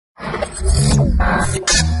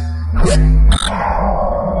Welcome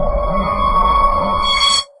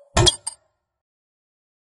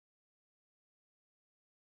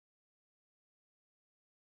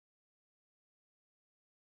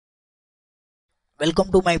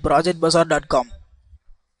to my projectbazaar.com.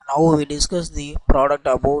 Now we discuss the product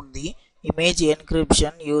about the image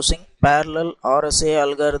encryption using parallel RSA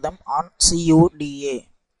algorithm on CUDA.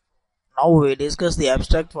 Now we discuss the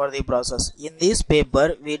abstract for the process. In this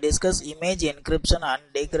paper we discuss image encryption and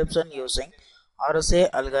decryption using RSA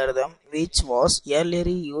algorithm, which was earlier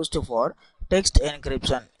used for text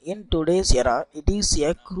encryption. In today's era, it is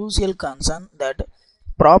a crucial concern that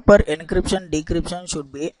proper encryption decryption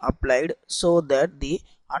should be applied so that the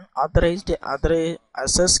unauthorized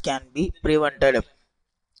access can be prevented.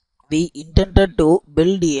 We intended to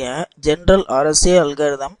build a general RSA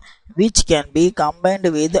algorithm which can be combined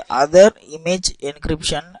with other image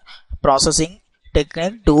encryption processing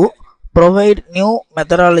technique to provide new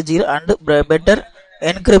methodology and better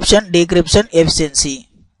encryption decryption efficiency.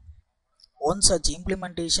 One such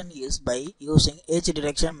implementation is by using edge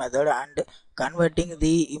detection method and converting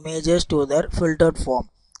the images to their filtered form.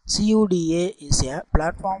 CUDA is a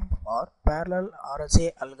platform for parallel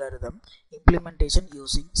RSA algorithm implementation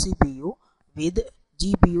using CPU with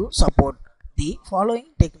GPU support. The following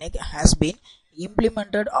technique has been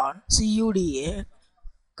implemented on CUDA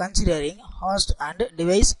considering host and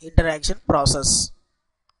device interaction process.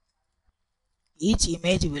 Each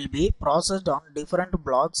image will be processed on different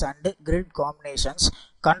blocks and grid combinations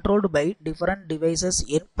controlled by different devices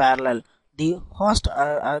in parallel. The host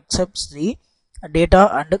accepts the data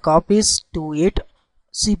and copies to its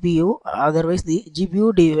CPU, otherwise the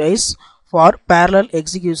GPU device, for parallel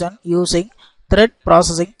execution using thread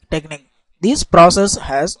processing technique. This process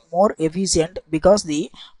is more efficient because the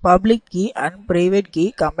public key and private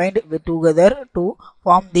key combined together to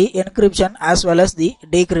form the encryption as well as the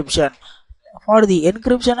decryption. For the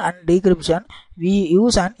encryption and decryption, we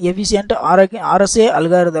use an efficient RSA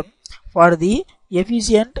algorithm for the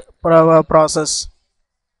efficient process.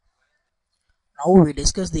 Now we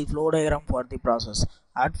discuss the flow diagram for the process.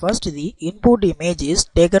 At first, the input image is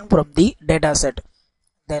taken from the dataset.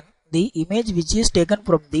 Then the image which is taken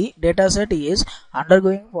from the dataset is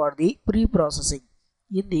undergoing for the pre-processing.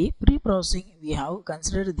 In the pre-processing, we have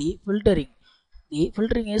considered the filtering. The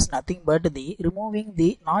filtering is nothing but the removing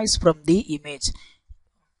the noise from the image.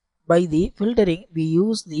 By the filtering, we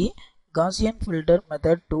use the Gaussian filter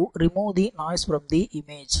method to remove the noise from the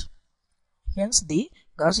image. Hence, the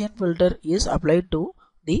Gaussian filter is applied to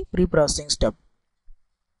the pre-processing step.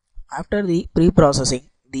 After the pre-processing,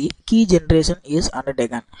 the key generation is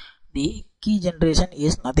undertaken. The key generation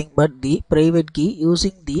is nothing but the private key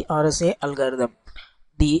using the RSA algorithm.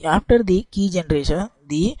 After the key generation,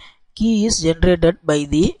 the key is generated by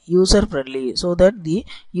the user friendly so that the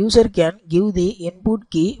user can give the input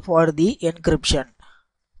key for the encryption.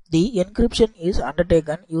 The encryption is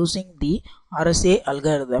undertaken using the RSA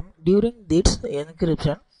algorithm. During this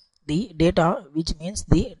encryption, the data, which means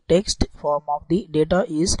the text form of the data,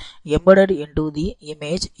 is embedded into the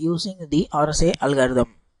image using the RSA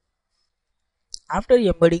algorithm. After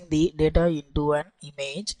embedding the data into an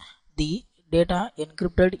image, the data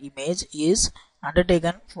encrypted image is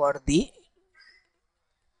undertaken for the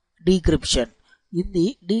decryption. In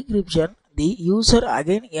the decryption, the user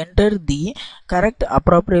again enter the correct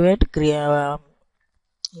appropriate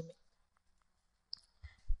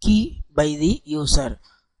key by the user.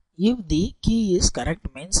 If the key is correct,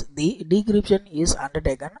 means the decryption is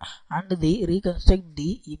undertaken and the reconstruct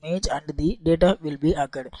the image and the data will be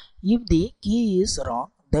occurred. If the key is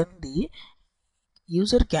wrong, then the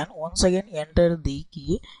user can once again enter the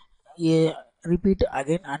key, repeat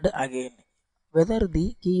again and again. Whether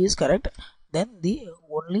the key is correct, then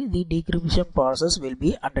only the decryption process will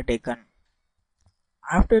be undertaken.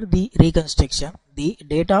 After the reconstruction, the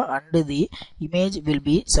data and the image will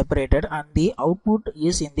be separated and the output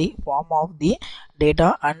is in the form of the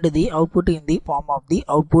data and the output in the form of the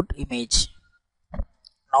output image.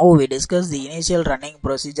 Now we discuss the initial running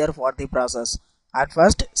procedure for the process. At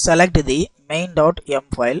first, select the main.m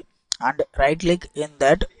file and right click in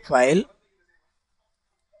that file.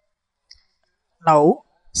 Now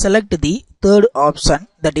select the third option,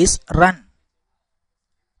 that is run.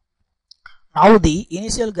 Now the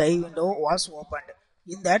initial guide window was opened.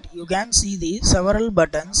 In that you can see the several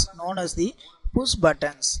buttons known as the push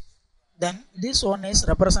buttons. Then this one is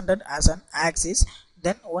represented as an axis.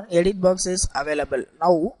 Then one edit box is available.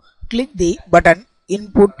 Now click the button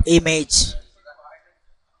input image.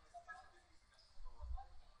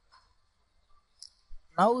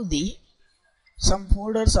 Now some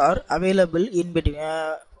folders are available in between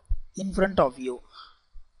in front of you.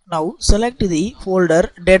 Now select the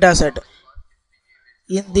folder dataset.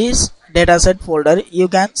 In this dataset folder, you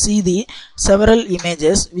can see the several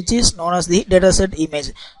images which is known as the dataset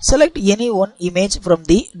image. Select any one image from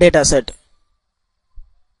the dataset.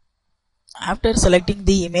 After selecting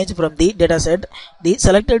the image from the dataset, the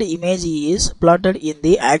selected image is plotted in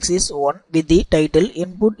the axis 1 with the title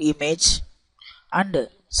input image and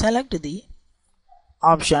select the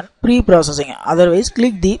option pre-processing. Otherwise,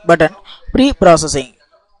 click the button pre-processing.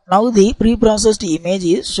 Now the pre-processed image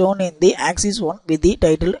is shown in the axis 1 with the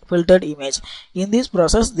title filtered image. In this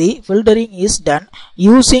process, the filtering is done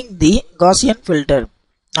using the Gaussian filter.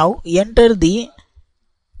 Now enter the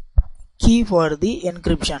key for the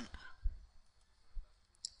encryption.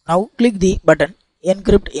 Now click the button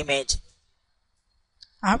encrypt image.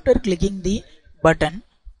 After clicking the button,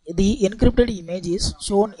 the encrypted image is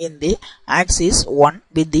shown in the axis 1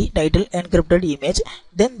 with the title encrypted image.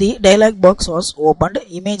 Then the dialog box was opened,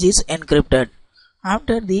 image is encrypted.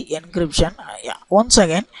 After the encryption, once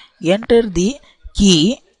again enter the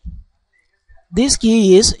key. This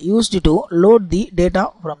key is used to load the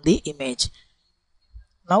data from the image.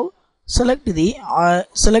 Now select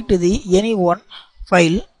the any one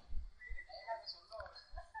file.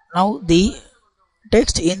 Now the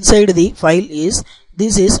text inside the file is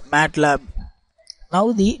this is MATLAB.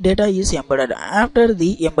 Now the data is embedded. After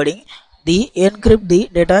the embedding, the encrypt the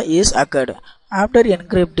data is occurred. After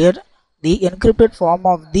encrypted, the encrypted form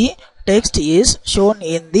of the text is shown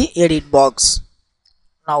in the edit box.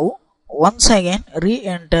 Now once again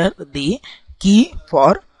re-enter the key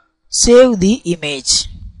for save the image.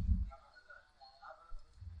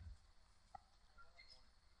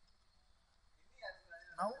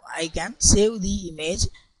 Now I can save the image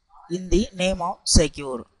in the name of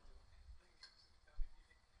secure.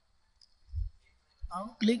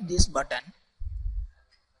 Now click this button.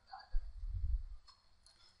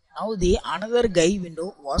 Now the another guide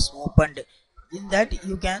window was opened. In that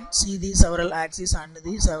you can see the several axes and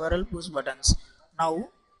the several push buttons. Now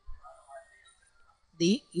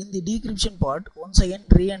in the decryption part, once again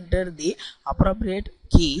re-enter the appropriate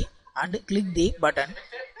key and click the button.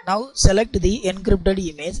 Now select the encrypted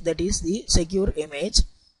image, that is the secure image.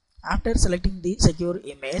 After selecting the secure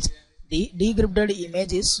image, the decrypted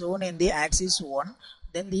image is shown in the axis 1.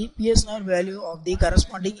 Then the PSNR value of the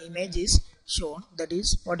corresponding image is shown, that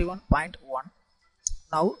is 41.1.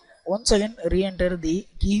 Now once again re-enter the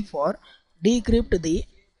key for decrypt the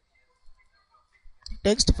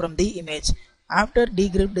text from the image. After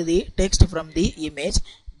decrypt the text from the image,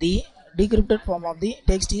 the decrypted form of the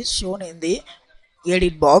text is shown in the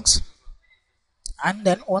edit box, and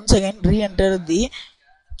then once again re-enter the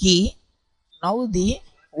key. Now the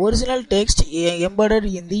original text embedded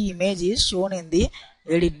in the image is shown in the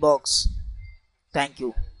edit box. Thank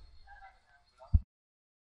you.